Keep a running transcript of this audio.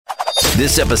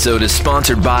This episode is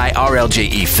sponsored by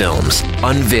RLJE Films.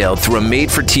 Unveiled through a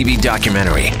made-for-TV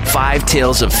documentary, 5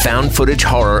 tales of found footage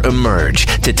horror emerge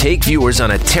to take viewers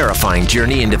on a terrifying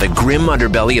journey into the grim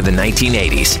underbelly of the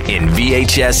 1980s in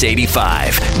VHS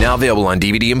 85. Now available on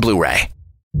DVD and Blu-ray.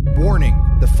 Warning,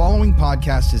 the following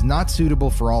podcast is not suitable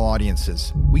for all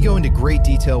audiences. We go into great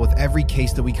detail with every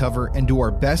case that we cover and do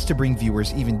our best to bring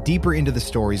viewers even deeper into the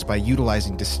stories by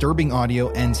utilizing disturbing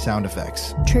audio and sound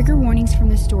effects. Trigger warnings from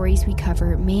the stories we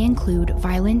cover may include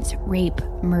violence, rape,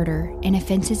 murder, and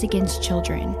offenses against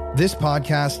children. This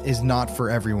podcast is not for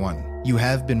everyone. You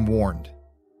have been warned.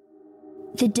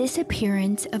 The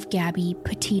disappearance of Gabby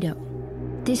Petito.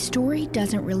 This story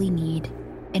doesn't really need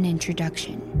an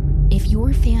introduction. If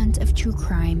you're fans of true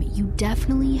crime, you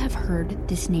definitely have heard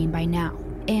this name by now.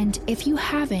 And if you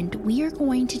haven't, we are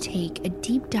going to take a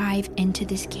deep dive into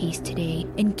this case today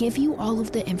and give you all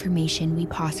of the information we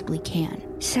possibly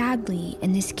can. Sadly,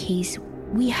 in this case,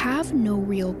 we have no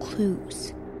real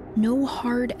clues, no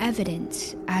hard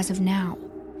evidence as of now.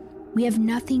 We have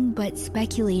nothing but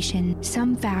speculation,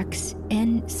 some facts,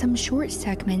 and some short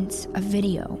segments of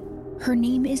video. Her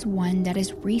name is one that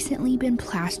has recently been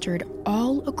plastered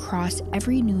all across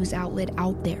every news outlet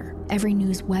out there, every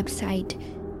news website,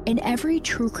 and every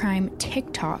true crime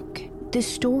TikTok. The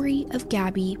story of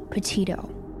Gabby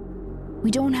Petito. We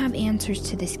don't have answers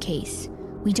to this case.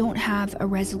 We don't have a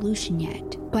resolution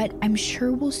yet, but I'm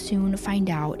sure we'll soon find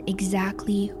out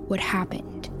exactly what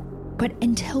happened. But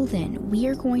until then, we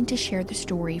are going to share the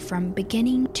story from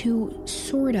beginning to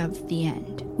sort of the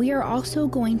end. We are also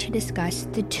going to discuss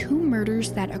the 2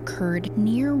 murders that occurred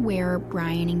near where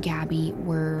Brian and Gabby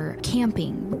were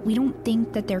camping. We don't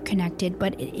think that they're connected,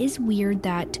 but it is weird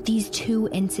that these 2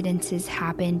 incidences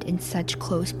happened in such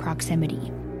close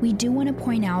proximity. We do want to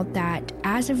point out that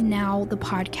as of now, the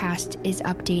podcast is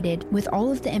updated with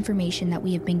all of the information that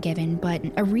we have been given, but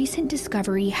a recent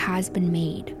discovery has been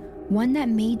made. One that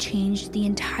may change the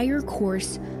entire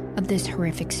course of this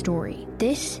horrific story.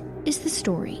 This is the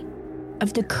story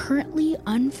of the currently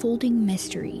unfolding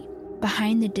mystery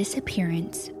behind the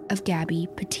disappearance of Gabby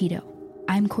Petito.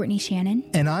 I'm Courtney Shannon.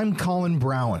 And I'm Colin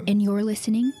Brown. And you're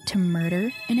listening to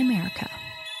Murder in America.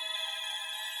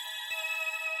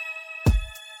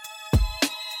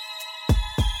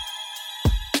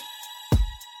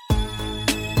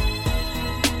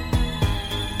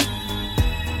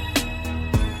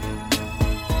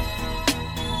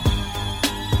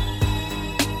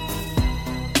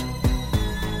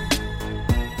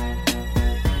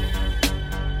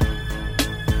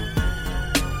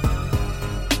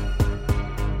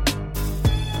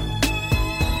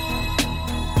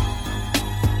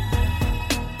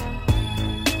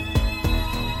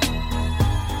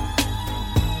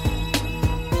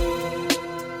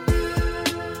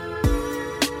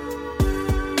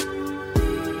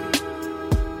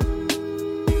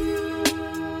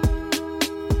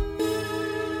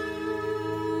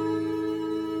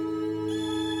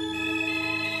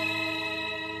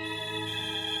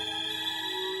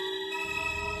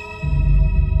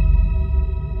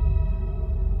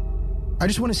 I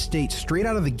just want to state straight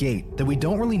out of the gate that we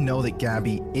don't really know that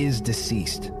Gabby is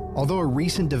deceased. Although a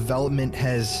recent development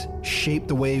has shaped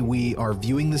the way we are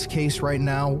viewing this case right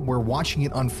now, we're watching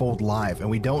it unfold live, and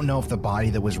we don't know if the body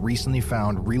that was recently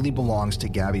found really belongs to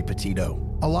Gabby Petito.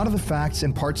 A lot of the facts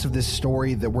and parts of this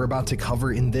story that we're about to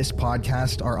cover in this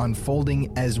podcast are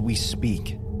unfolding as we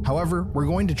speak. However, we're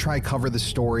going to try cover the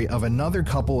story of another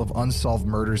couple of unsolved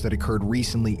murders that occurred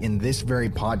recently in this very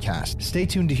podcast. Stay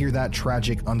tuned to hear that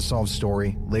tragic unsolved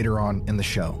story later on in the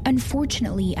show.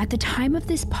 Unfortunately, at the time of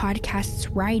this podcast's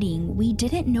writing, we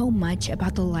didn't know much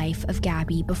about the life of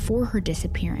Gabby before her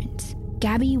disappearance.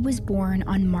 Gabby was born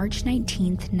on March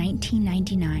 19th,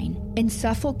 1999 in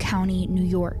Suffolk County, New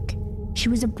York. She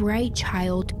was a bright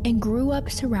child and grew up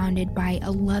surrounded by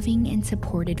a loving and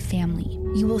supported family.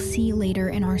 You will see later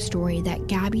in our story that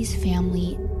Gabby's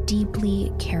family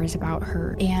deeply cares about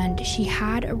her, and she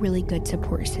had a really good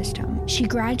support system. She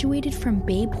graduated from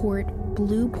Bayport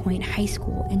Blue Point High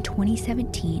School in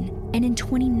 2017, and in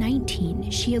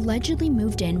 2019, she allegedly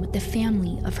moved in with the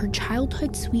family of her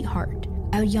childhood sweetheart,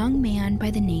 a young man by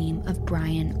the name of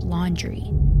Brian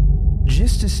Laundrie.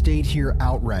 Just to state here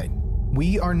outright,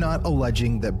 we are not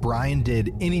alleging that Brian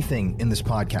did anything in this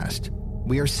podcast.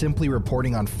 We are simply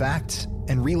reporting on facts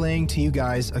and relaying to you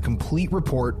guys a complete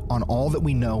report on all that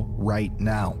we know right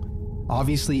now.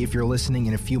 Obviously, if you're listening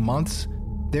in a few months,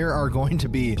 there are going to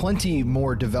be plenty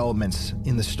more developments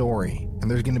in the story,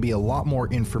 and there's going to be a lot more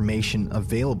information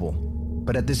available.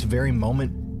 But at this very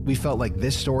moment, we felt like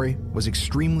this story was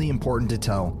extremely important to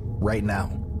tell right now.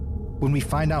 When we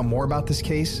find out more about this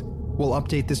case, we'll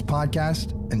update this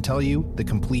podcast and tell you the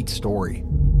complete story.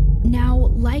 Now,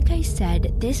 like I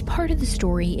said, this part of the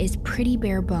story is pretty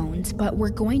bare bones, but we're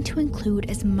going to include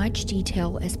as much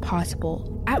detail as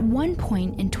possible. At one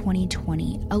point in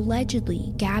 2020,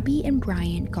 allegedly, Gabby and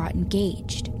Brian got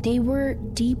engaged. They were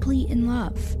deeply in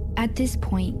love. At this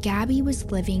point, Gabby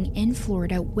was living in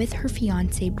Florida with her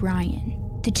fiance,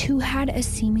 Brian. The two had a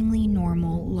seemingly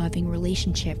normal, loving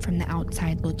relationship from the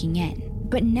outside looking in.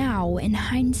 But now, in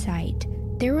hindsight,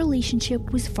 their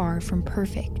relationship was far from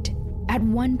perfect. At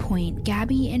one point,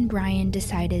 Gabby and Brian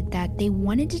decided that they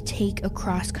wanted to take a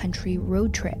cross-country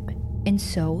road trip, and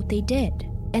so they did.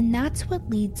 And that's what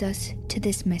leads us to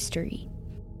this mystery.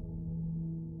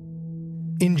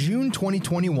 In June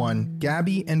 2021,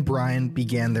 Gabby and Brian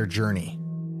began their journey.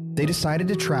 They decided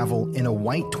to travel in a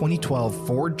white 2012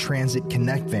 Ford Transit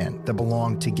Connect van that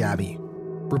belonged to Gabby.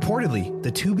 Reportedly,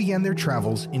 the two began their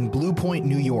travels in Blue Point,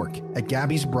 New York, at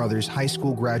Gabby's brother's high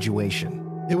school graduation.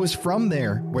 It was from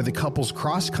there where the couple's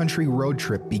cross-country road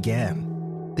trip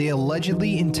began. They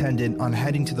allegedly intended on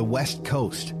heading to the West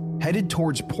Coast, headed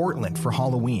towards Portland for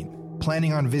Halloween,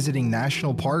 planning on visiting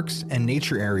national parks and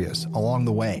nature areas along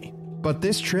the way. But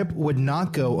this trip would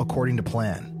not go according to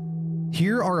plan.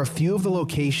 Here are a few of the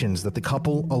locations that the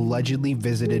couple allegedly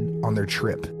visited on their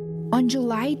trip. On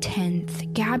July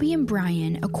 10th, Gabby and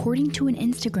Brian, according to an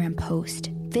Instagram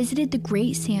post, visited the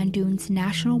Great Sand Dunes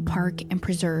National Park and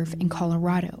Preserve in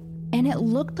Colorado, and it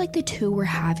looked like the two were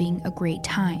having a great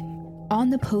time. On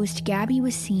the post, Gabby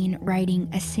was seen riding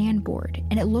a sandboard,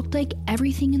 and it looked like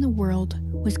everything in the world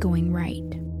was going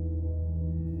right.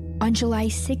 On July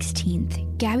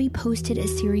 16th, Gabby posted a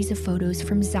series of photos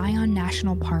from Zion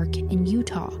National Park in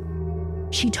Utah.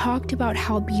 She talked about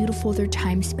how beautiful their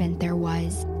time spent there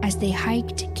was as they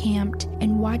hiked, camped,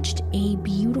 and watched a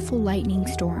beautiful lightning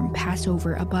storm pass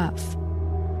over above.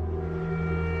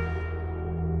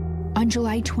 On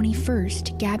July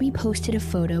 21st, Gabby posted a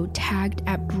photo tagged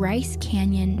at Bryce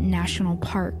Canyon National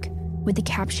Park with the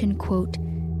caption, quote,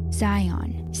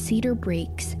 "Zion, Cedar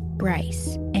Breaks,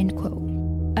 Bryce," end quote.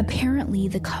 Apparently,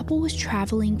 the couple was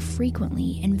traveling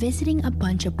frequently and visiting a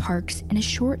bunch of parks in a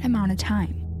short amount of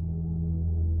time.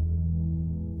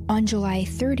 On July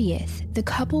 30th, the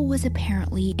couple was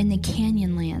apparently in the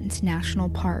Canyonlands National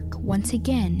Park, once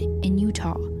again in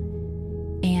Utah.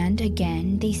 And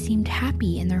again, they seemed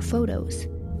happy in their photos,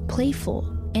 playful,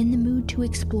 in the mood to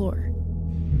explore.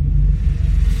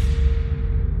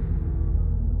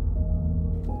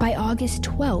 By August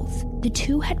 12th, the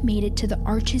two had made it to the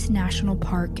Arches National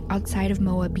Park outside of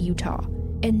Moab, Utah.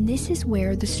 And this is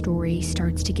where the story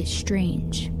starts to get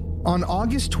strange. On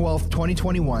August 12th,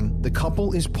 2021, the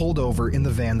couple is pulled over in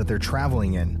the van that they're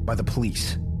traveling in by the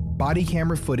police. Body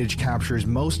camera footage captures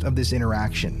most of this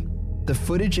interaction. The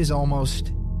footage is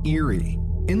almost eerie.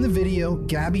 In the video,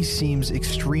 Gabby seems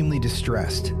extremely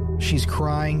distressed. She's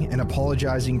crying and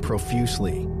apologizing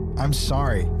profusely. "I'm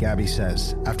sorry," Gabby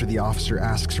says, after the officer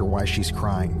asks her why she's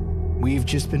crying. "We've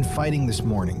just been fighting this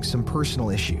morning, some personal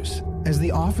issues." As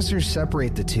the officers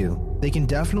separate the two, they can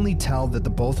definitely tell that the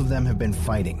both of them have been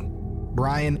fighting.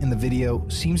 Brian, in the video,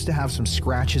 seems to have some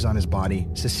scratches on his body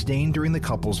sustained during the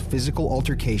couple's physical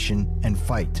altercation and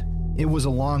fight. "It was a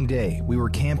long day. We were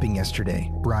camping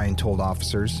yesterday," Brian told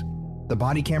officers. The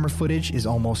body camera footage is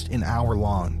almost an hour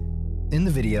long. In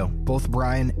the video, both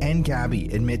Brian and Gabby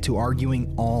admit to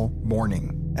arguing all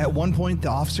morning. At one point, the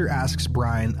officer asks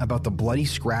Brian about the bloody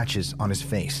scratches on his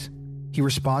face. He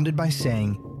responded by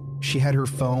saying, "She had her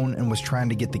phone and was trying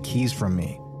to get the keys from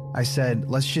me. I said,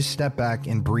 let's just step back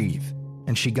and breathe,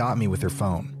 and she got me with her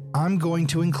phone." I'm going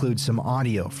to include some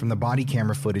audio from the body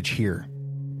camera footage here.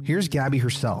 Here's Gabby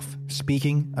herself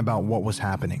speaking about what was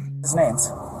happening. His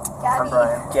name's? Gabby.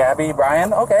 Brian. Gabby,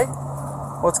 Brian, okay.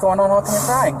 What's going on? How come you're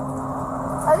crying?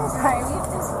 I'm sorry, we've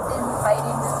just been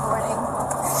fighting this morning.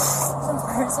 Some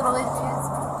personal issues.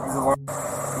 You want to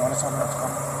tell me what's going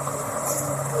on?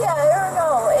 Yeah, I don't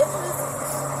know. It's just,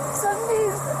 some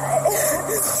days I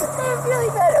have really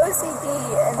bad OCD,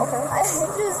 and Okay.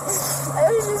 I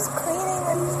was just cleaning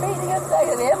and straightening up the back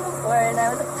of the van before, and I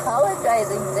was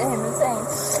apologizing to him and saying,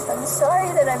 "I'm sorry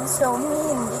that I'm so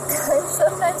mean," because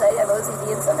sometimes I have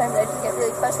OCD and sometimes I just get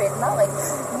really frustrated. Not like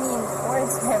mean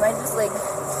towards him, I just like,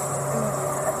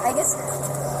 I guess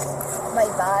my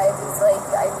vibe is like,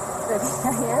 I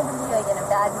am like in a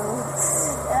bad mood.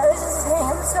 And I was just saying,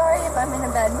 I'm sorry if I'm in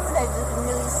a bad mood. I've just been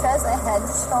really stressed. I had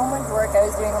so much work I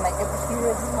was doing on my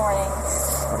computer this morning.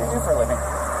 What do you do for a living?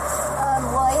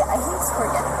 Well, I used to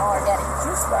work at an organic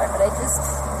juice bar, but I just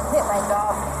quit my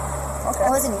job. Okay. I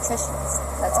was a nutritionist.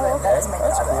 That was my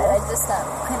That's job. cool. And I just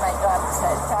quit my job to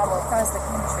travel across the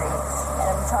country. And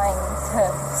I'm trying to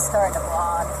start a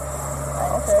blog.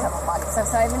 Become a blog and stuff.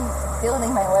 So I've been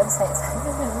building my website. So I've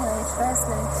been really stressed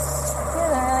and he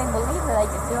doesn't really believe that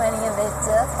I could do any of it.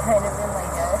 So that's kind of been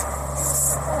like a,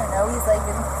 I don't know, he's like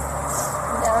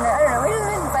down there. I don't know, we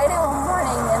just been fighting all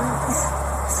morning and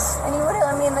he wouldn't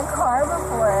let me in the car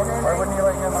before. And then Why wouldn't he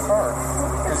let you in the car?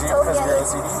 Because of your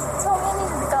OCD? Told me I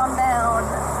needed to calm down.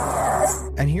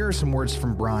 Yeah. And here are some words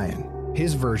from Brian,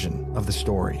 his version of the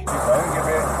story.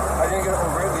 I didn't get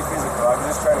overtly physical. I was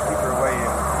just trying to keep her away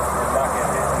and not get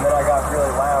hit. And then I got really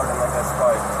loud, and like that's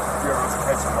probably whoever's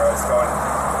attention where I was going,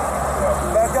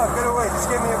 back up, get away, just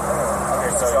give me a... Okay,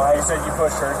 so you said you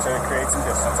pushed her to create some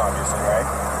distance, obviously, right?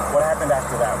 What happened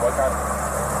after that? What got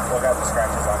the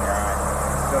scratches on your eye?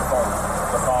 The phone.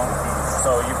 The phone.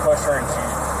 So you pushed her and she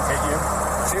hit you?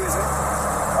 It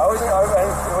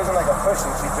wasn't like a push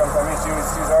and she jumped on me. She was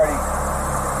already,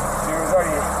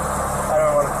 I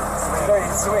don't want to, she was already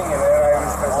swinging and I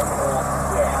was physical.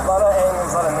 Yeah. A lot of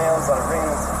angles, a lot of nails, a lot of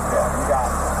rings. Yeah, you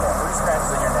got 3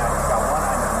 scratches on your neck. You got one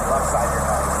on your left side of your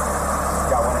neck. You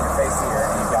got one on your face here,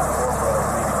 and you got 4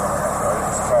 bleeding over there. So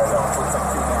just try it out. So it's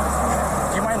like 2 hands.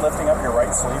 Do you mind lifting up your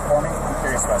right sleeve for me? I'm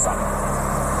curious about something.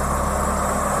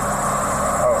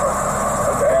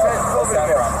 Oh, okay. Yeah, what's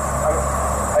that from?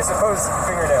 I suppose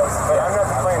fingernails, but I'm not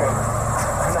complaining.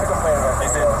 About Is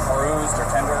it bruised or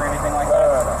tender or anything like that?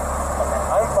 No. Okay.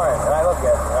 I'm fine, and I look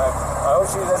at it. I hope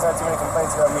she doesn't have too many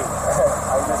complaints about me.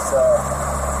 I'm just,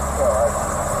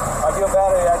 I feel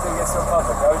bad after it gets so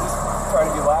public. I was just trying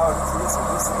to be loud to do some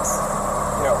things. Just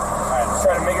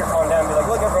trying to make her calm down and be like,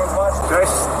 look, everyone's watching.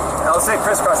 I'll say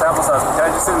crisscross applesauce, but can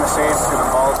I just sit in the shade through the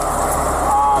ball?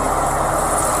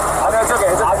 It's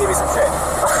okay. I'll give you some shade.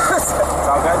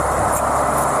 Sound good?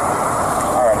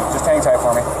 Alright, just hang tight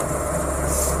for me.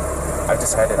 I've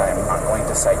decided I am not going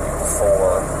to cite you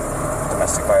for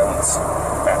domestic violence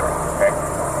battery, okay?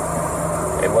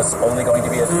 It was only going to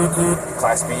be a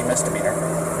Class B misdemeanor.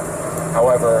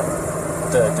 However,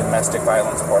 the domestic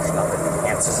violence portion of it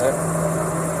enhances it.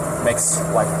 Makes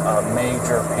like a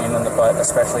major pain in the butt,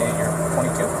 especially you're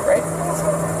 22, right?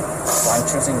 So I'm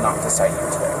choosing not to cite you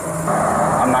today.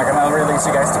 I'm not going to release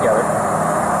you guys together.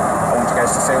 I want you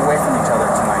guys to stay away from each other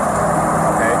tonight,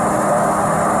 okay?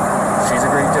 She's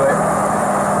agreed to it.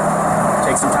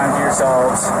 Take some time to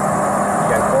yourselves. You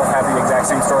guys both have the exact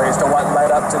same story as to what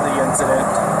led up to the incident.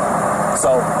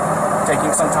 So,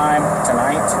 taking some time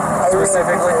tonight,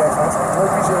 specifically,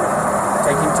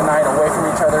 taking tonight away from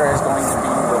each other is going to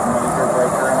be the major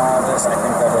breaker in all of this. I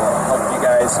think that will help you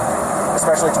guys,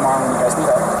 especially tomorrow when you guys meet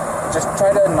up. Just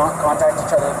try to not contact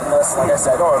each other unless, like I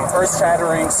said, earth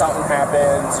shattering, something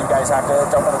happens, you guys have to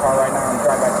jump in the car right now and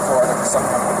drive back to Florida because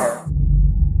something happened here.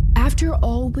 After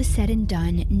all was said and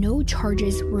done, no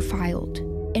charges were filed,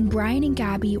 and Brian and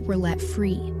Gabby were let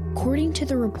free. According to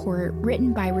the report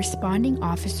written by responding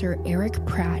officer Eric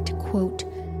Pratt, quote,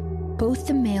 both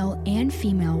the male and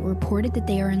female reported that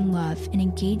they are in love and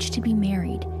engaged to be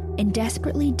married and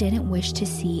desperately didn't wish to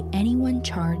see anyone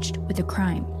charged with a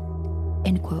crime,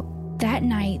 end quote. That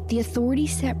night, the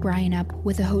authorities set Brian up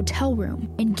with a hotel room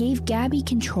and gave Gabby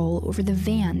control over the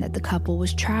van that the couple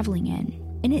was traveling in.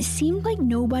 And it seemed like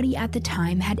nobody at the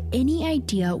time had any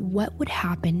idea what would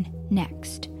happen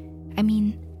next. I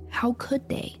mean, how could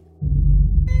they?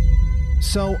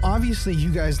 So obviously you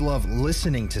guys love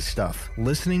listening to stuff,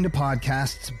 listening to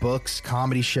podcasts, books,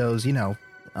 comedy shows,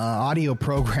 audio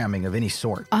programming of any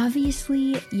sort.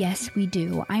 Obviously, yes, we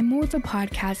do. I'm more of a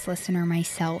podcast listener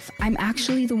myself. I'm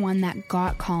actually the one that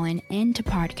got Colin into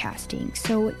podcasting.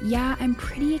 So yeah, I'm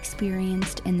pretty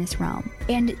experienced in this realm.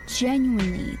 And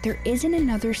genuinely, there isn't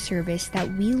another service that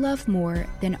we love more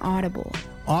than Audible.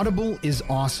 Audible is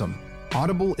awesome.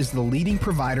 Audible is the leading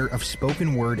provider of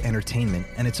spoken word entertainment,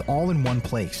 and it's all in one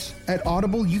place. At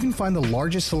Audible, you can find the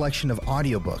largest selection of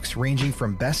audiobooks, ranging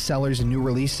from bestsellers and new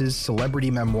releases, celebrity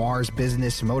memoirs,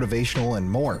 business, motivational, and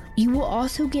more. You will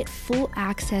also get full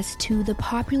access to the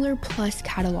popular Plus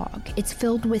catalog. It's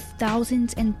filled with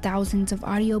thousands and thousands of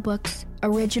audiobooks,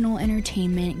 original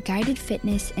entertainment, guided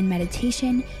fitness and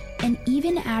meditation, and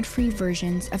even ad-free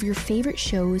versions of your favorite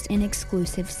shows and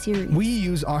exclusive series. We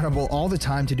use Audible all the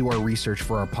time to do our research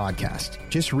for our podcast.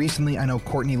 Just recently, I know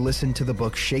Courtney listened to the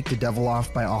book Shake the Devil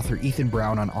Off by author Ethan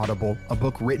Brown on Audible, a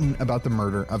book written about the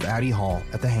murder of Addie Hall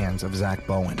at the hands of Zach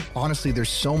Bowen. Honestly, there's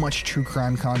so much true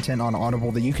crime content on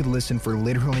Audible that you could listen for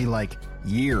literally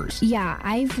years. Yeah,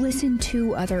 I've listened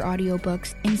to other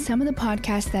audiobooks and some of the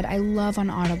podcasts that I love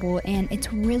on Audible, and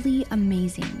it's really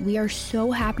amazing. We are so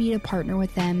happy to partner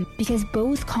with them because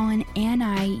both Colin and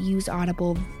I use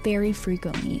Audible very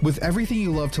frequently. With everything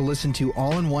you love to listen to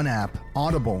all in one app,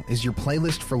 Audible is your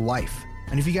playlist for life.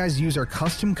 And if you guys use our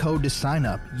custom code to sign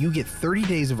up, you get 30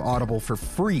 days of Audible for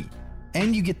free.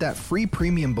 And you get that free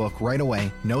premium book right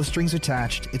away, no strings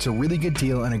attached. It's a really good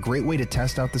deal and a great way to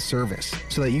test out the service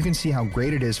so that you can see how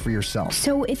great it is for yourself.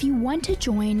 So if you want to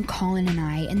join Colin and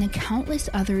I and the countless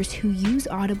others who use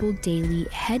Audible daily,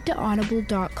 head to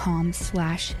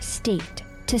audible.com/state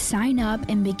to sign up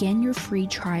and begin your free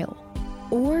trial.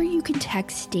 Or you can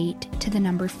text STATE to the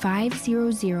number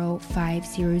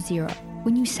 500500.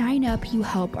 When you sign up, you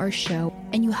help our show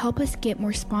and you help us get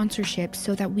more sponsorships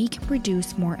so that we can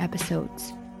produce more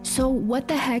episodes. So what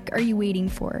the heck are you waiting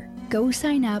for? Go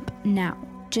sign up now.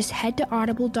 Just head to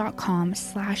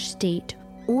audible.com/state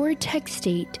or text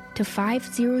STATE to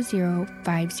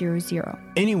 500500.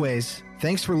 Anyways,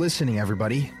 thanks for listening,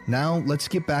 everybody. Now let's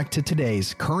get back to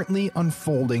today's currently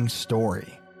unfolding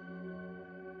story.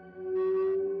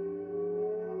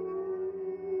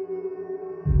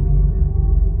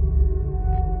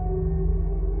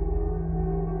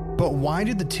 But why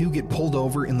did the two get pulled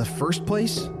over in the first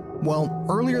place? Well,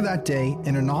 earlier that day,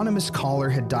 an anonymous caller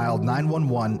had dialed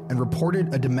 911 and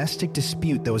reported a domestic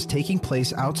dispute that was taking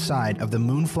place outside of the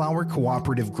Moonflower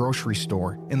Cooperative grocery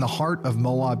store in the heart of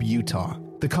Moab, Utah.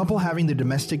 The couple having the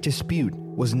domestic dispute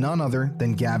was none other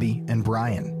than Gabby and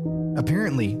Brian.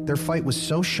 Apparently, their fight was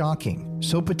so shocking,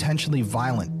 so potentially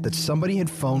violent, that somebody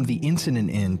had phoned the incident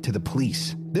in to the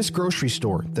police. This grocery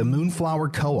store, the Moonflower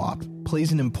Co-op,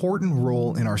 plays an important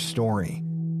role in our story.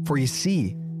 For you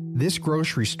see, this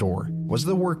grocery store was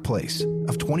the workplace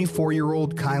of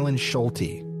 24-year-old Kylan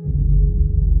Schulte.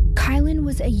 Kylan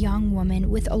was a young woman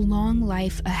with a long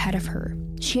life ahead of her.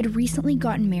 She had recently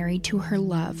gotten married to her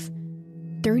love,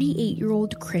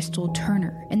 38-year-old Crystal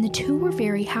Turner, and the two were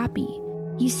very happy.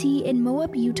 You see, in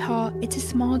Moab, Utah, it's a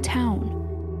small town.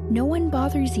 No one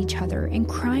bothers each other, and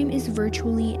crime is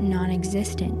virtually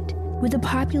non-existent. With a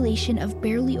population of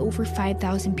barely over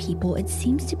 5,000 people, it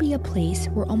seems to be a place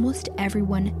where almost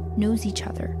everyone knows each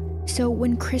other. So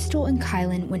when Crystal and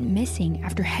Kylan went missing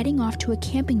after heading off to a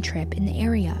camping trip in the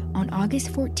area on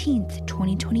August 14th,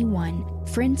 2021,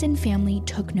 friends and family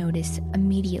took notice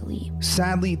immediately.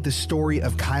 Sadly, the story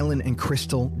of Kylan and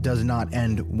Crystal does not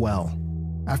end well.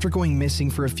 After going missing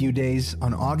for a few days,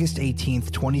 on August 18th,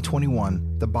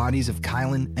 2021, the bodies of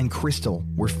Kylan and Crystal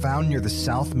were found near the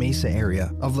South Mesa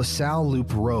area of LaSalle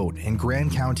Loop Road in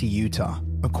Grand County, Utah,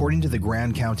 according to the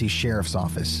Grand County Sheriff's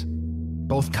Office.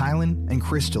 Both Kylan and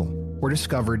Crystal were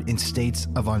discovered in states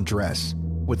of undress,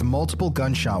 with multiple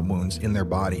gunshot wounds in their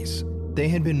bodies. They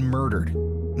had been murdered,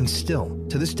 and still,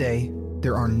 to this day,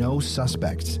 there are no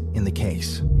suspects in the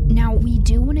case. Now, we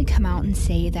do want to come out and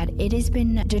say that it has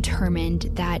been determined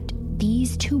that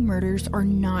these two murders are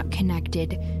not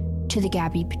connected to the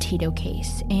Gabby Petito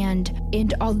case. And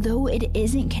although it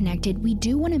isn't connected, we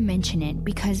do want to mention it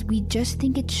because we just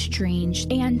think it's strange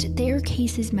and their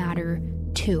cases matter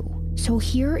too. So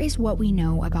here is what we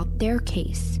know about their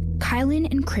case. Kylan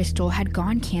and Crystal had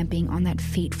gone camping on that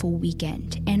fateful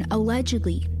weekend, and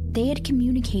allegedly, they had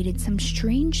communicated some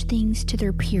strange things to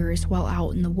their peers while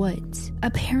out in the woods.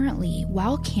 Apparently,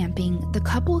 while camping, the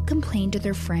couple complained to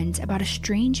their friends about a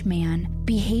strange man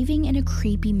behaving in a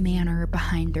creepy manner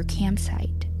behind their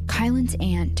campsite. Kylan's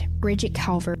aunt, Bridget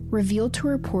Calvert, revealed to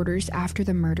reporters after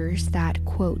the murders that,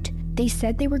 quote, they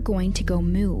said they were going to go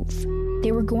move.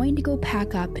 They were going to go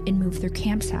pack up and move their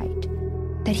campsite.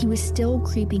 That he was still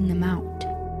creeping them out,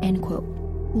 end quote.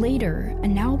 Later, a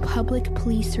now public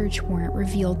police search warrant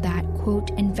revealed that,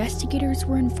 quote, investigators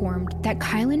were informed that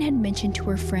Kylan had mentioned to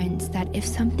her friends that if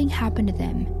something happened to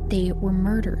them, they were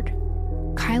murdered.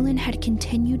 Kylan had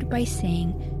continued by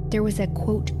saying there was a,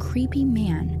 quote, creepy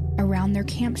man around their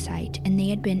campsite and they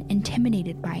had been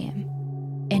intimidated by him,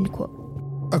 end quote.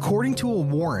 According to a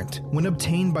warrant, when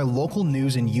obtained by local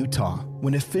news in Utah,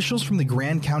 when officials from the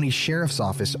Grand County Sheriff's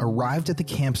Office arrived at the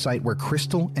campsite where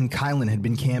Crystal and Kylan had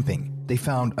been camping, they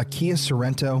found a Kia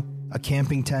Sorento, a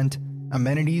camping tent,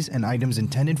 amenities and items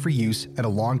intended for use at a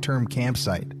long-term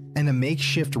campsite, and a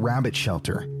makeshift rabbit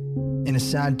shelter. In a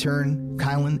sad turn,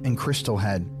 Kylan and Crystal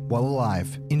had, while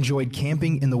alive, enjoyed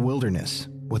camping in the wilderness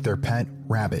with their pet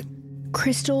rabbit.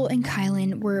 Crystal and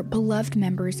Kylan were beloved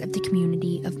members of the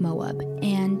community of Moab,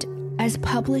 and as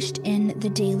published in the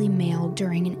Daily Mail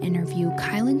during an interview,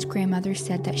 Kylan's grandmother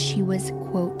said that she was,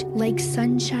 quote, like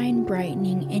sunshine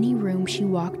brightening any room she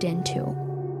walked into,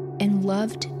 and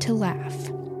loved to laugh.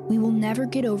 We will never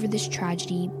get over this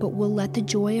tragedy, but we'll let the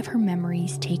joy of her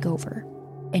memories take over,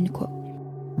 end quote.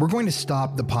 We're going to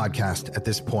stop the podcast at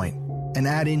this point and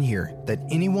add in here that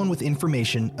anyone with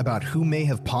information about who may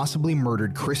have possibly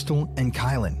murdered Crystal and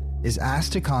Kylan is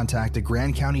asked to contact the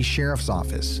Grand County Sheriff's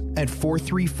Office at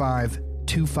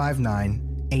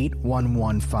 435-259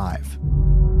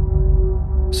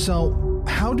 8115. So,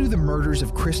 how do the murders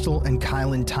of Crystal and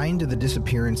Kylan tie into the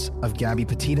disappearance of Gabby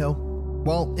Petito?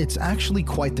 Well, it's actually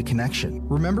quite the connection.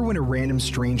 Remember when a random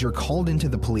stranger called into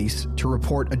the police to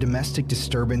report a domestic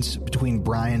disturbance between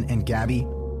Brian and Gabby?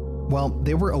 Well,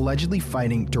 they were allegedly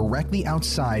fighting directly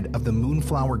outside of the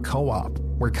Moonflower Co-op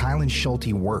where Kylan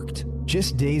Schulte worked.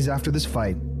 Just days after this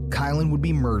fight, Kylan would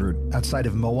be murdered outside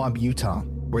of Moab, Utah,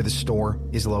 where the store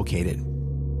is located.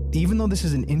 Even though this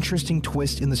is an interesting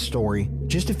twist in the story,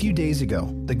 just a few days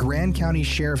ago, the Grand County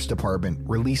Sheriff's Department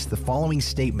released the following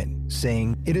statement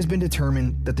saying it has been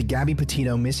determined that the Gabby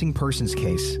Petito missing persons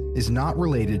case is not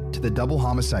related to the double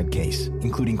homicide case,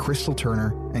 including Crystal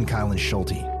Turner and Kylan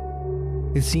Schulte.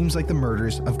 It seems like the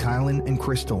murders of Kylan and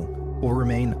Crystal will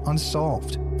remain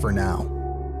unsolved for now.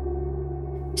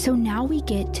 So now we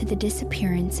get to the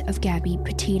disappearance of Gabby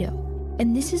Petito.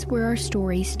 And this is where our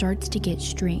story starts to get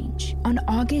strange. On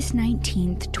August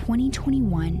 19th,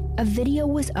 2021, a video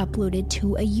was uploaded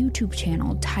to a YouTube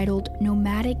channel titled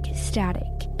Nomadic Static.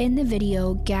 In the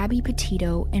video, Gabby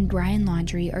Petito and Brian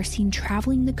Laundrie are seen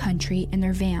traveling the country in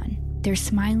their van. They're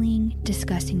smiling,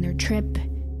 discussing their trip,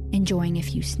 enjoying a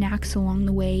few snacks along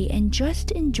the way, and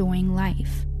just enjoying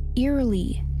life.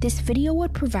 Eerily, this video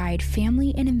would provide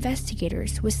family and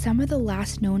investigators with some of the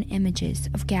last known images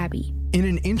of Gabby. In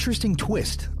an interesting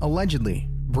twist, allegedly,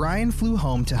 Brian flew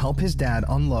home to help his dad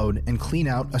unload and clean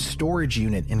out a storage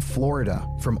unit in Florida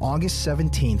from August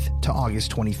 17th to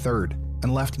August 23rd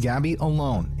and left Gabby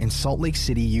alone in Salt Lake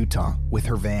City, Utah with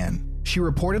her van. She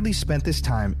reportedly spent this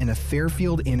time in a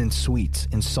Fairfield Inn and Suites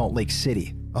in Salt Lake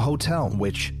City, a hotel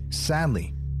which,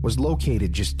 sadly, was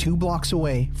located just 2 blocks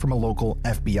away from a local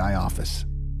FBI office.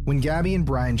 When Gabby and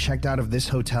Brian checked out of this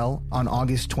hotel on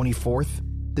August 24th,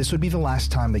 this would be the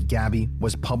last time that Gabby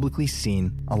was publicly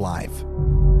seen alive.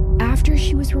 After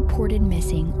she was reported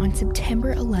missing on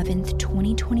September 11th,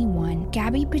 2021,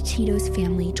 Gabby Petito's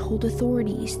family told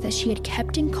authorities that she had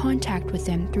kept in contact with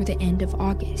them through the end of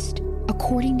August.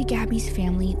 According to Gabby's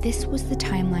family, this was the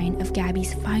timeline of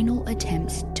Gabby's final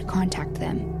attempts to contact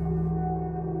them.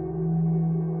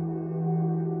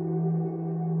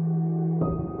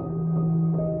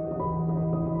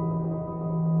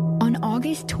 On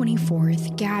August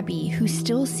 24th, Gabby, who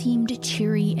still seemed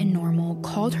cheery and normal,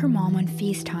 called her mom on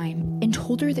FaceTime and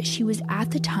told her that she was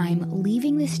at the time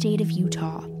leaving the state of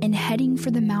Utah and heading for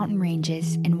the mountain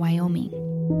ranges in Wyoming.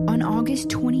 On August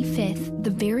 25th, the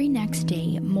very next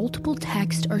day, multiple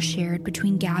texts are shared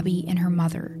between Gabby and her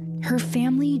mother. Her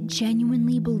family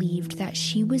genuinely believed that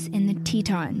she was in the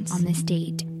Tetons on this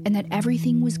date and that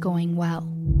everything was going well.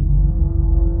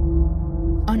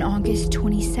 On August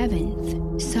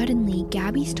 27th, suddenly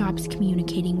Gabby stops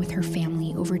communicating with her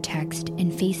family over text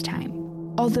and FaceTime.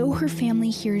 Although her family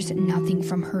hears nothing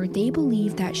from her, they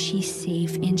believe that she's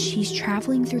safe and she's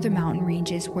traveling through the mountain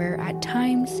ranges where at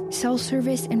times cell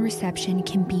service and reception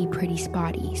can be pretty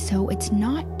spotty, so it's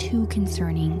not too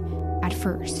concerning at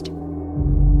first.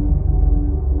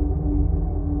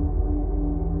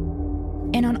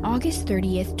 And on August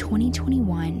 30th,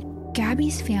 2021,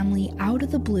 Gabby's family, out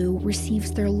of the blue,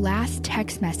 receives their last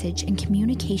text message and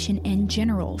communication in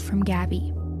general from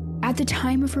Gabby. At the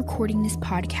time of recording this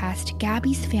podcast,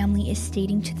 Gabby's family is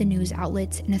stating to the news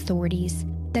outlets and authorities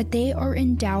that they are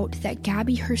in doubt that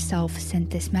Gabby herself sent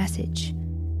this message.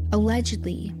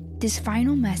 Allegedly, this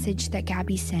final message that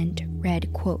Gabby sent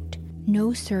read, quote,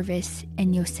 "No service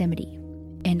in Yosemite,"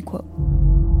 end quote.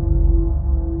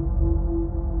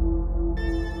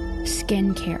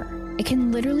 Skincare. It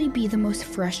can literally be the most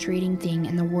frustrating thing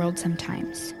in the world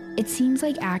sometimes. It seems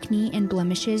like acne and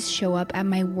blemishes show up at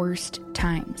my worst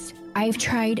times. I've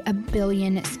tried a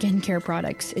billion skincare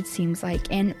products, it seems like,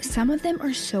 and some of them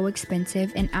are so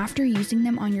expensive, and after using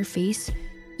them on your face,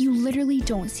 you literally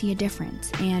don't see a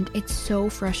difference, and it's so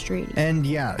frustrating. And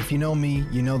yeah, if you know me,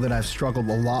 you know that I've struggled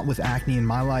a lot with acne in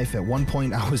my life. At one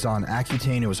point, I was on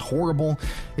Accutane. It was horrible.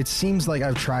 It seems like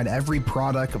I've tried every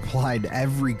product, applied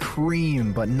every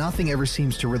cream, but nothing ever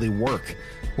seems to really work.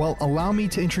 Well, allow me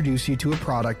to introduce you to a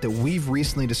product that we've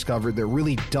recently discovered that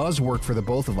really does work for the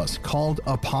both of us, called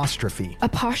Apostrophe.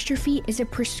 Apostrophe is a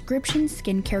prescription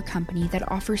skincare company that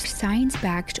offers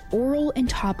science-backed oral and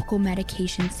topical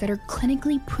medications that are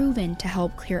clinically proven to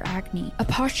help clear acne.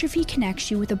 Apostrophe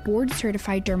connects you with a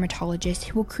board-certified dermatologist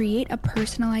who will create a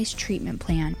personalized treatment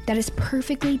plan that is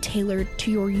perfectly tailored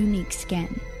to your unique skin.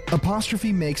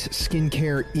 Apostrophe makes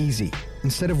skincare easy.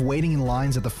 Instead of waiting in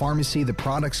lines at the pharmacy, the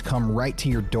products come right to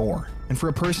your door. And for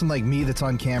a person like me that's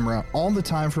on camera all the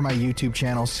time for my YouTube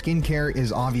channel, skincare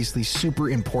is obviously super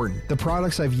important. The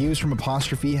products I've used from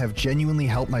Apostrophe have genuinely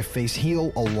helped my face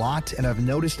heal a lot, and I've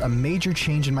noticed a major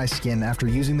change in my skin after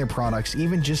using their products,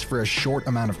 even just for a short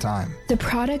amount of time. The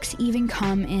products even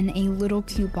come in a little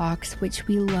cute box, which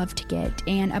we love to get,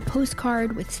 and a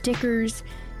postcard with stickers.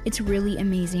 It's really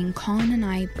amazing. Colin and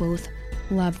I both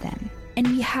love them. And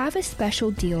we have a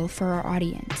special deal for our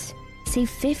audience. Save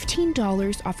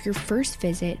 $15 off your first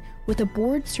visit with a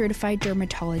board-certified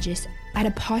dermatologist at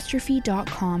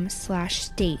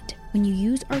apostrophe.com/state when you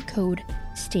use our code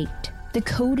STATE. The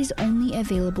code is only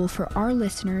available for our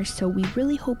listeners, so we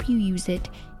really hope you use it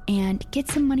and get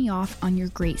some money off on your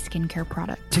great skincare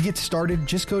product. To get started,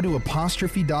 just go to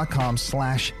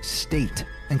apostrophe.com/state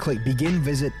and click Begin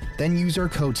Visit, then use our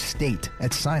code STATE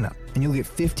at sign up, and you'll get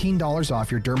 $15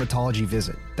 off your dermatology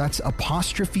visit. That's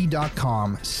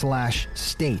apostrophe.com/state,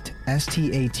 STATE,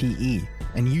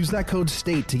 and use that code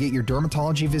STATE to get your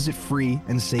dermatology visit free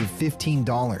and save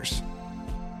 $15.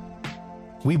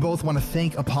 We both want to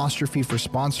thank Apostrophe for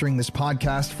sponsoring this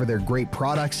podcast, for their great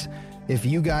products. If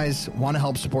you guys want to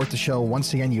help support the show,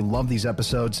 once again, you love these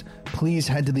episodes, please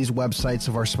head to these websites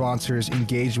of our sponsors,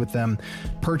 engage with them,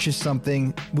 purchase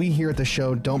something. We here at the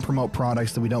show don't promote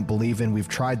products that we don't believe in. We've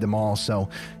tried them all. So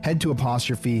head to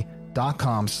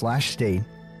apostrophe.com/state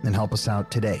and help us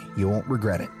out today. You won't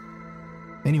regret it.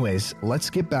 Anyways, let's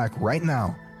get back right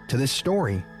now to this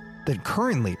story that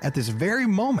currently, at this very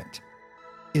moment,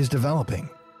 is developing.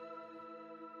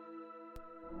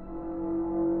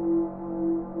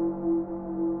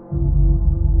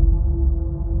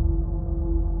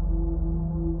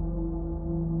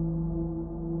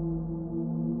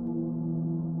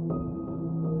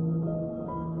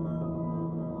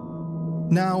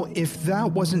 Now, if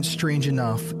that wasn't strange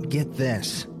enough, get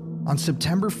this. On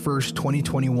September 1st,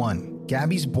 2021,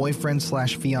 Gabby's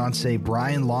boyfriend/fiance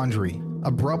Brian Laundrie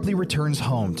abruptly returns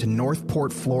home to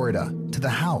Northport, Florida, to the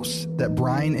house that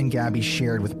Brian and Gabby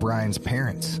shared with Brian's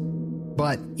parents.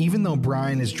 But even though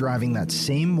Brian is driving that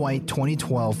same white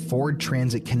 2012 Ford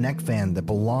Transit Connect van that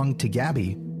belonged to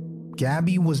Gabby,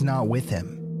 Gabby was not with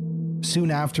him. Soon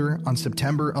after, on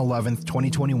September 11th,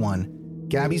 2021,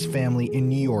 Gabby's family in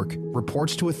New York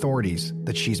reports to authorities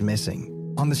that she's missing.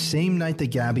 On the same night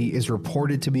that Gabby is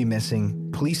reported to be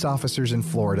missing, police officers in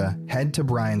Florida head to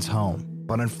Brian's home.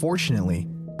 But unfortunately,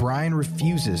 Brian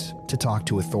refuses to talk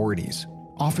to authorities.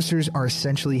 Officers are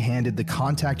essentially handed the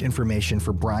contact information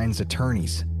for Brian's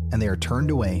attorneys, and they are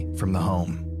turned away from the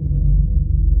home.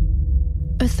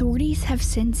 Authorities have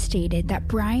since stated that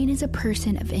Brian is a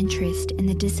person of interest in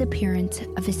the disappearance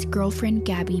of his girlfriend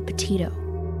Gabby Petito,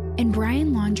 and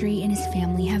Brian Laundrie and his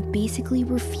family have basically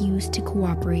refused to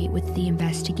cooperate with the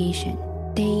investigation.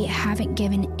 They haven't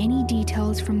given any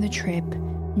details from the trip,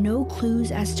 no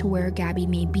clues as to where Gabby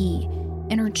may be,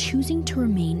 and are choosing to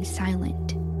remain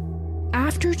silent.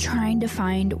 After trying to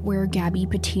find where Gabby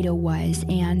Petito was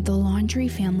and the Laundrie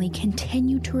family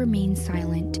continued to remain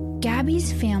silent,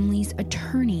 Gabby's family's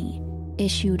attorney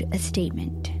issued a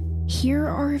statement. Here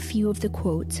are a few of the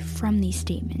quotes from these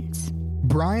statements.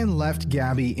 Brian left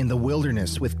Gabby in the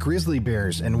wilderness with grizzly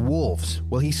bears and wolves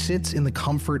while he sits in the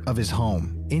comfort of his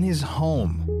home. In his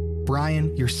home.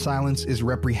 Brian, your silence is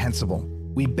reprehensible.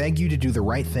 We beg you to do the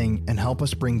right thing and help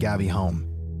us bring Gabby home.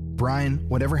 Brian,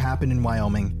 whatever happened in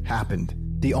Wyoming happened.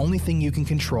 The only thing you can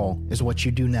control is what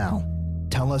you do now.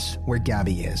 Tell us where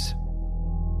Gabby is.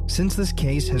 Since this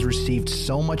case has received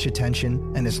so much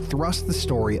attention and has thrust the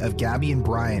story of Gabby and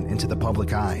Brian into the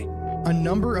public eye, a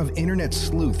number of internet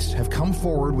sleuths have come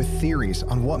forward with theories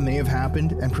on what may have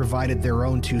happened and provided their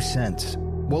own 2 cents.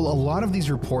 While a lot of these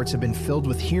reports have been filled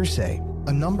with hearsay,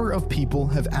 a number of people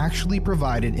have actually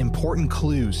provided important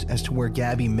clues as to where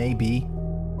Gabby may be,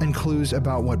 and clues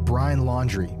about what Brian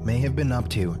Laundrie may have been up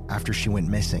to after she went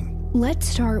missing. Let's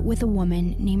start with a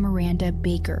woman named Miranda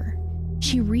Baker.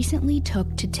 She recently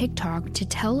took to TikTok to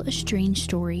tell a strange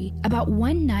story about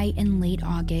one night in late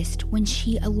August when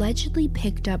she allegedly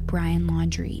picked up Brian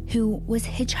Laundrie, who was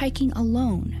hitchhiking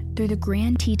alone through the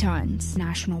Grand Tetons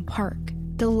National Park,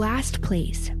 the last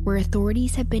place where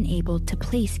authorities have been able to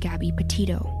place Gabby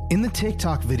Petito. In the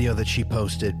TikTok video that she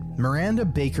posted, Miranda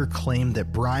Baker claimed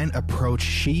that Brian approached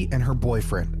she and her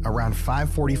boyfriend around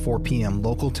 5:44 p.m.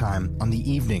 local time on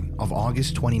the evening of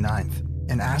August 29th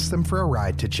and asked them for a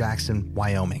ride to Jackson,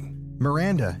 Wyoming.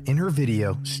 Miranda, in her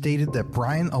video, stated that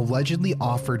Brian allegedly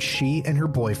offered she and her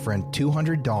boyfriend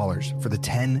 $200 for the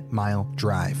 10-mile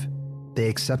drive. They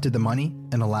accepted the money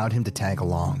and allowed him to tag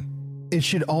along. It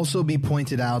should also be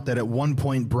pointed out that at one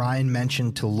point, Brian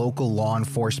mentioned to local law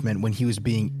enforcement when he was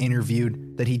being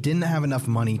interviewed that he didn't have enough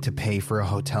money to pay for a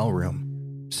hotel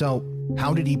room. So,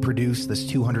 how did he produce this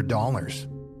 $200?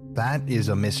 That is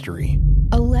a mystery.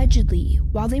 Allegedly,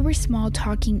 while they were small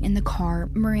talking in the car,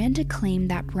 Miranda claimed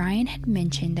that Brian had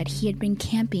mentioned that he had been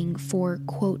camping for,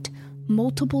 quote,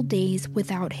 multiple days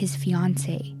without his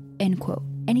fiancée, end quote.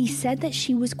 And he said that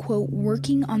she was, quote,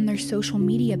 working on their social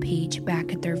media page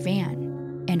back at their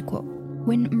van, end quote.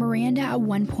 When Miranda at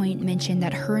one point mentioned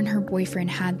that her and her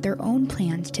boyfriend had their own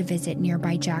plans to visit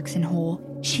nearby Jackson Hole,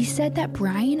 she said that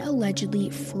Brian allegedly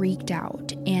freaked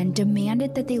out and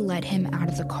demanded that they let him out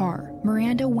of the car.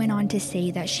 Miranda went on to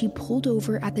say that she pulled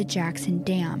over at the Jackson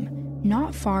Dam,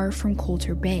 not far from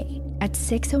Coulter Bay, at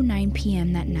 6:09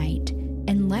 p.m. that night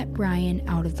and let Brian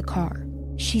out of the car.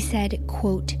 She said,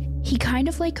 quote, he kind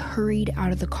of like hurried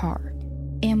out of the car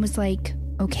and was like,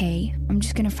 okay, I'm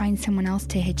just gonna find someone else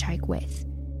to hitchhike with.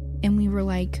 And we were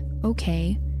like,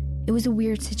 okay, it was a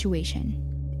weird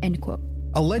situation, end quote.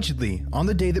 Allegedly, on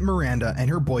the day that Miranda and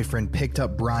her boyfriend picked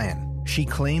up Brian, she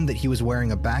claimed that he was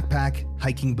wearing a backpack,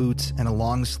 hiking boots, and a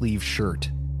long-sleeve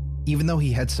shirt. Even though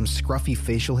he had some scruffy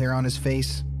facial hair on his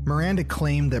face, Miranda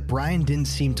claimed that Brian didn't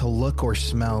seem to look or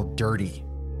smell dirty.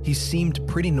 He seemed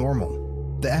pretty normal.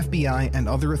 The FBI and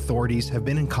other authorities have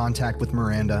been in contact with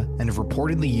Miranda and have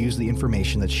reportedly used the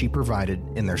information that she provided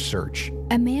in their search.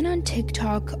 A man on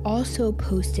TikTok also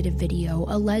posted a video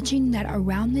alleging that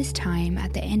around this time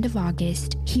at the end of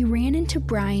August, he ran into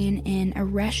Brian in a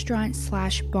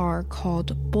restaurant/bar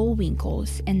called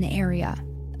Bullwinkle's in the area.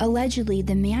 Allegedly,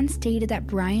 the man stated that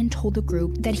Brian told the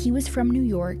group that he was from New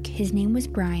York, his name was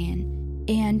Brian,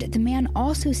 and the man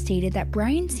also stated that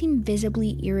Brian seemed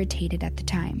visibly irritated at the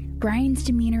time. Brian's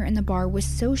demeanor in the bar was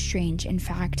so strange, in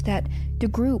fact, that the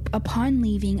group, upon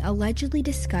leaving, allegedly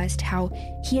discussed how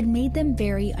he had made them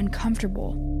very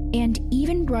uncomfortable, and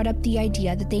even brought up the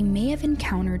idea that they may have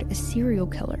encountered a serial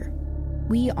killer.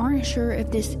 We aren't sure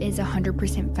if this is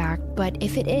 100% fact, but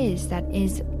if it is, that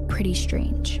is pretty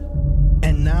strange.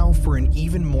 And now for an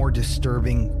even more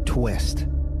disturbing twist.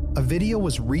 A video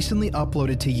was recently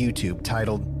uploaded to YouTube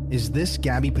titled, "Is this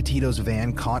Gabby Petito's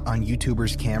van caught on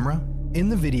YouTuber's camera?" In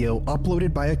the video,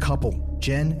 uploaded by a couple,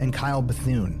 Jen and Kyle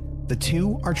Bethune, the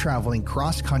two are traveling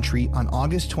cross-country on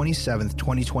August 27th,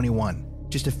 2021,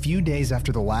 just a few days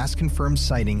after the last confirmed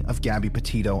sighting of Gabby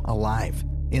Petito alive,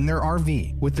 in their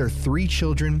RV with their 3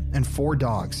 children and 4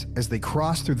 dogs as they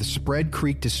cross through the Spread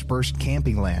Creek dispersed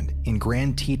camping land in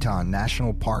Grand Teton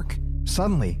National Park.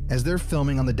 Suddenly, as they're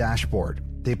filming on the dashboard,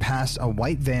 they pass a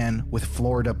white van with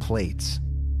Florida plates.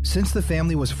 Since the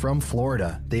family was from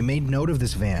Florida, they made note of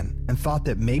this van and thought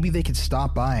that maybe they could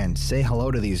stop by and say hello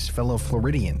to these fellow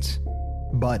Floridians.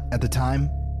 But at the time,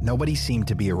 nobody seemed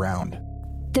to be around.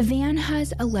 The van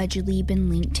has allegedly been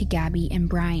linked to Gabby and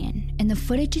Brian, and the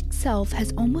footage itself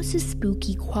has almost a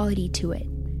spooky quality to it.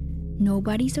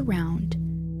 Nobody's around,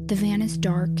 the van is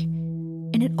dark,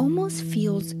 and it almost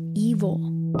feels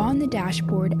evil. On the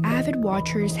dashboard, avid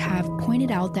watchers have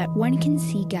pointed out that one can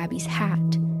see Gabby's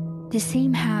hat, the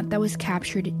same hat that was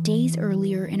captured days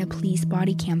earlier in a police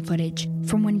body cam footage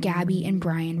from when Gabby and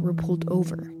Brian were pulled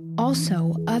over.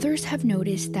 Also, others have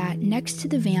noticed that next to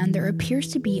the van there appears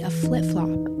to be a flip-flop.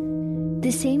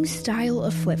 The same style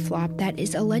of flip-flop that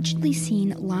is allegedly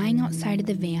seen lying outside of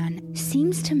the van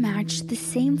seems to match the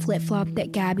same flip-flop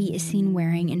that Gabby is seen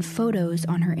wearing in photos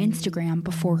on her Instagram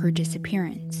before her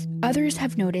disappearance. Others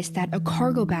have noticed that a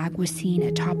cargo bag was seen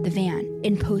atop the van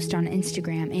in post on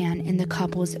Instagram, and in the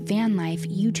couple's van life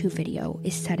YouTube video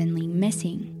is suddenly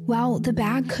missing. While the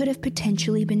bag could have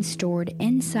potentially been stored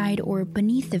inside or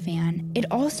beneath the van, it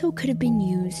also could have been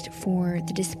used for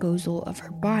the disposal of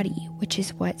her body, which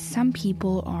is what some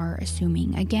people are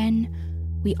assuming. Again,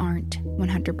 we aren't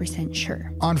 100%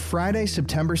 sure. On Friday,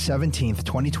 September 17th,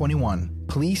 2021,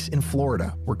 police in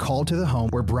Florida were called to the home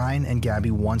where Brian and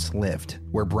Gabby once lived,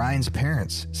 where Brian's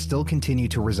parents still continue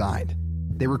to reside.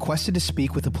 They requested to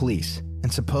speak with the police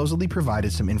and supposedly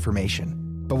provided some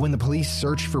information. But when the police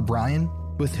searched for Brian,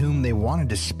 with whom they wanted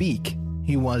to speak,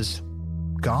 he was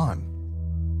gone.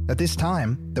 At this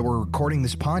time that we're recording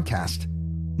this podcast,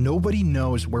 nobody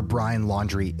knows where Brian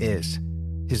Laundrie is.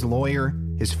 His lawyer,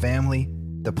 his family,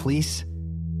 the police,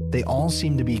 they all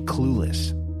seem to be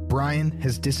clueless. Brian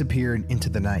has disappeared into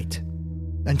the night.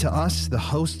 And to us, the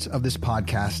hosts of this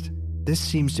podcast, this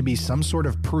seems to be some sort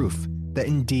of proof that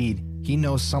indeed he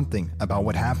knows something about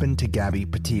what happened to Gabby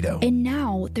Petito. And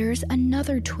now there's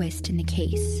another twist in the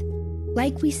case.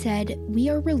 Like we said, we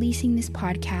are releasing this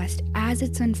podcast as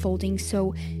it's unfolding,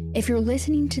 so If you're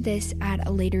listening to this at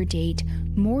a later date,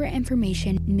 more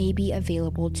information may be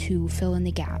available to fill in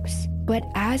the gaps. But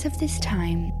as of this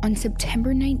time, on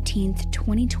September 19th,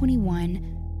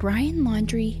 2021, Brian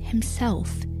Laundrie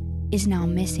himself is now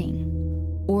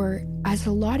missing. Or, as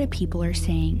a lot of people are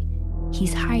saying,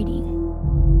 he's hiding.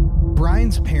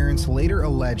 Brian's parents later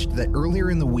alleged that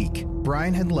earlier in the week,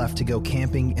 Brian had left to go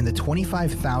camping in the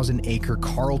 25,000-acre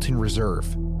Carlton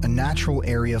Reserve, a natural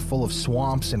area full of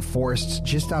swamps and forests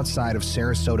just outside of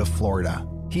Sarasota, Florida.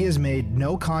 He has made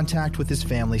no contact with his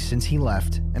family since he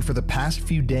left, and for the past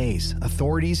few days,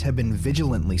 authorities have been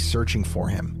vigilantly searching for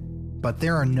him. But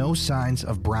there are no signs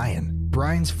of Brian.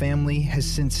 Brian's family has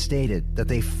since stated that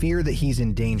they fear that he's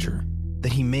in danger,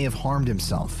 that he may have harmed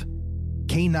himself.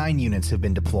 K-9 units have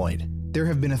been deployed. There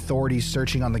have been authorities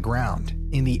searching on the ground,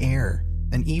 in the air,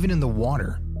 and even in the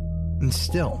water. And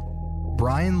still,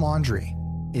 Brian Laundrie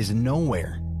is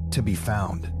nowhere to be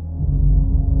found.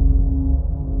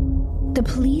 The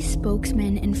police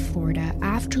spokesman in Florida,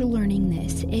 after learning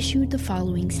this, issued the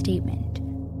following statement,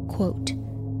 quote,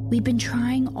 "We've been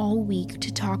trying all week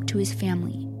to talk to his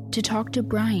family, to talk to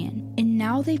Brian, and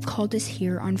now they've called us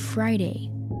here on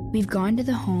Friday. We've gone to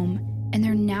the home, and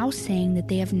they're now saying that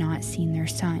they have not seen their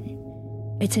son.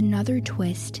 It's another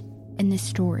twist in the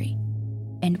story,"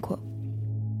 end quote.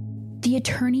 The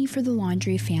attorney for the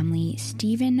Laundrie family,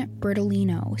 Stephen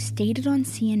Bertolino, stated on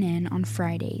CNN on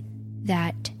Friday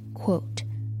that, quote,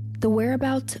 "The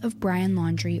whereabouts of Brian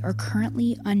Laundrie are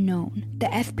currently unknown.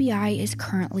 The FBI is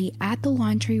currently at the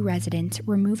Laundrie residence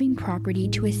removing property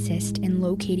to assist in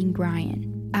locating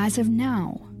Brian. As of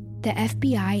now, the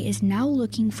FBI is now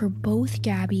looking for both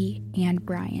Gabby and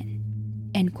Brian,"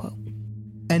 end quote.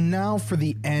 And now for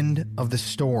the end of the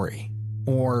story,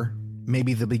 or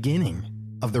maybe the beginning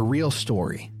of the real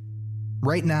story.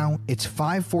 Right now, it's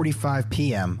 5:45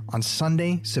 p.m. on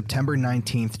Sunday, September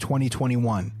 19th,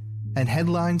 2021, and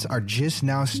headlines are just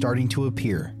now starting to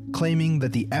appear, claiming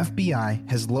that the FBI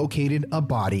has located a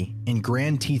body in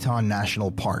Grand Teton National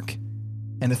Park,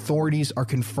 and authorities are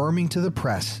confirming to the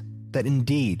press that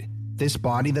indeed, this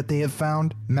body that they have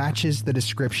found matches the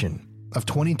description of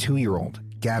 22-year-old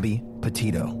Gabby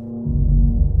Petito.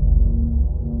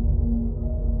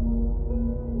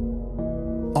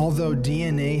 Although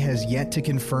DNA has yet to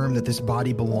confirm that this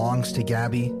body belongs to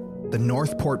Gabby, the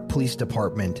Northport Police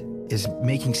Department is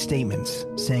making statements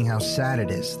saying how sad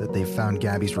it is that they've found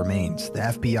Gabby's remains. The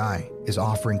FBI is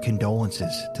offering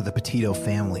condolences to the Petito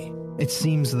family. It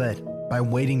seems that by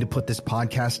waiting to put this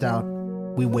podcast out,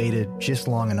 we waited just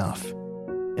long enough.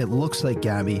 It looks like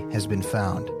Gabby has been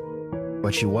found,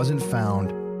 but she wasn't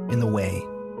found in the way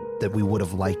that we would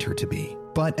have liked her to be.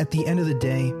 But at the end of the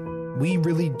day, we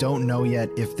really don't know yet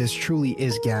if this truly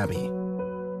is Gabby.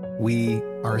 We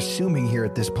are assuming here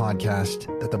at this podcast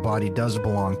that the body does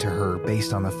belong to her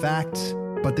based on the facts,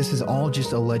 but this is all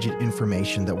just alleged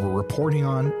information that we're reporting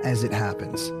on as it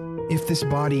happens. If this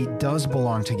body does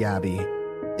belong to Gabby,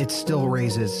 it still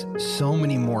raises so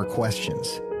many more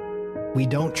questions. We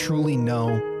don't truly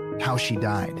know how she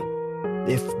died,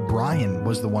 if Brian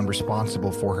was the one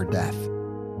responsible for her death,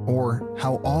 or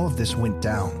how all of this went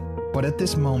down. But at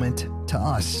this moment, to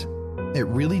us, it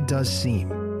really does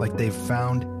seem like they've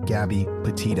found Gabby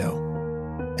Petito.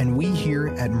 And we here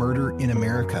at Murder in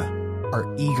America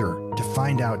are eager to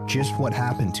find out just what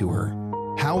happened to her,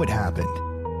 how it happened,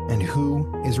 and who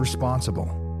is responsible.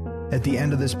 At the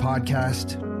end of this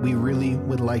podcast, we really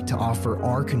would like to offer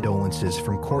our condolences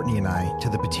from Courtney and I to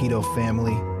the Petito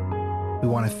family. We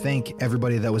want to thank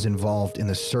everybody that was involved in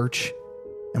the search,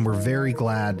 and we're very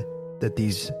glad that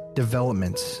these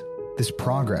developments, this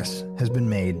progress has been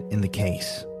made in the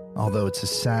case, although it's a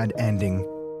sad ending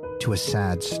to a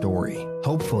sad story.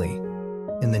 Hopefully,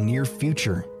 in the near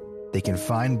future, they can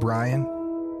find Brian,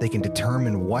 they can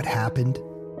determine what happened,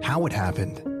 how it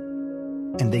happened,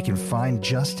 and they can find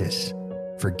justice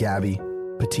for Gabby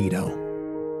Petito.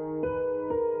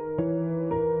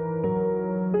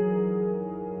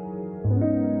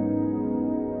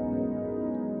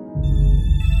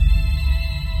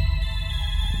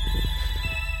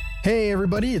 Hey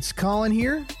everybody, it's Colin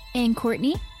here. And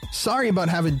Courtney. Sorry about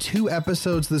having 2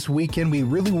 episodes this weekend. We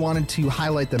really wanted to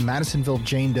highlight the Madisonville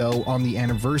Jane Doe on the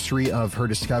anniversary of her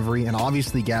discovery, and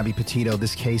obviously Gabby Petito.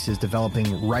 This case is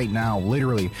developing right now,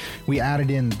 literally. We added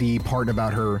in the part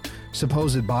about her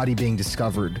supposed body being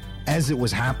discovered as it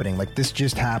was happening. Like, this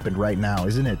just happened right now,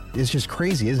 isn't it? It's just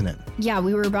crazy, isn't it? Yeah,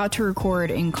 we were about to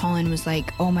record and Colin was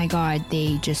like, oh my God,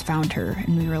 they just found her.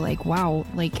 And we were like, wow,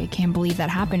 like, I can't believe that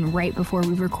happened right before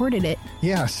we recorded it.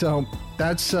 Yeah, so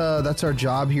that's our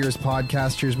job here as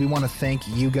podcasters. We want to thank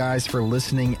you guys for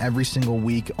listening every single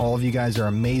week. All of you guys are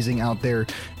amazing out there.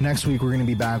 Next week, we're going to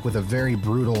be back with a very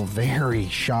brutal, very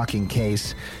shocking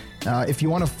case. If you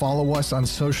want to follow us on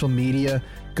social media,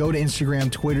 go to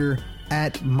Instagram, Twitter,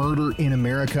 at Murder in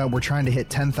America. We're trying to hit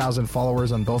 10,000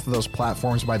 followers on both of those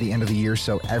platforms by the end of the year,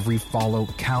 so every follow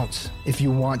counts. If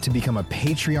you want to become a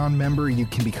Patreon member, you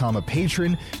can become a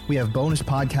patron. We have bonus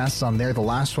podcasts on there. The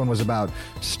last one was about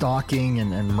stalking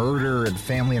and murder and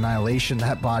family annihilation.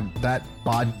 That podcast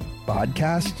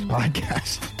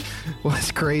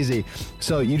was crazy.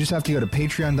 So you just have to go to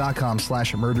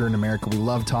patreon.com/Murder in America. We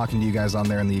love talking to you guys on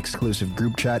there in the exclusive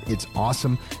group chat. It's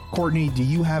awesome. Courtney, do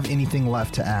you have anything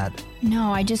left to add?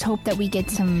 No, I just hope that we get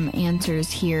some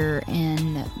answers here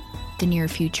in the near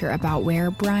future about where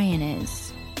Brian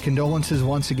is. Condolences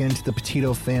once again to the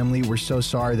Petito family. We're so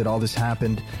sorry that all this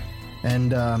happened.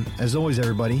 And as always,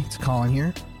 everybody, it's Colin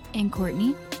here. And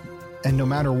Courtney. And no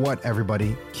matter what,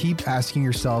 everybody, keep asking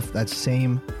yourself that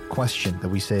same question that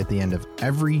we say at the end of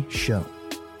every show.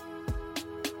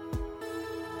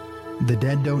 The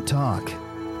dead don't talk.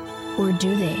 Or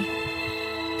do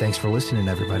they? Thanks for listening,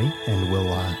 everybody, and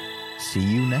we'll see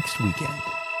you next weekend.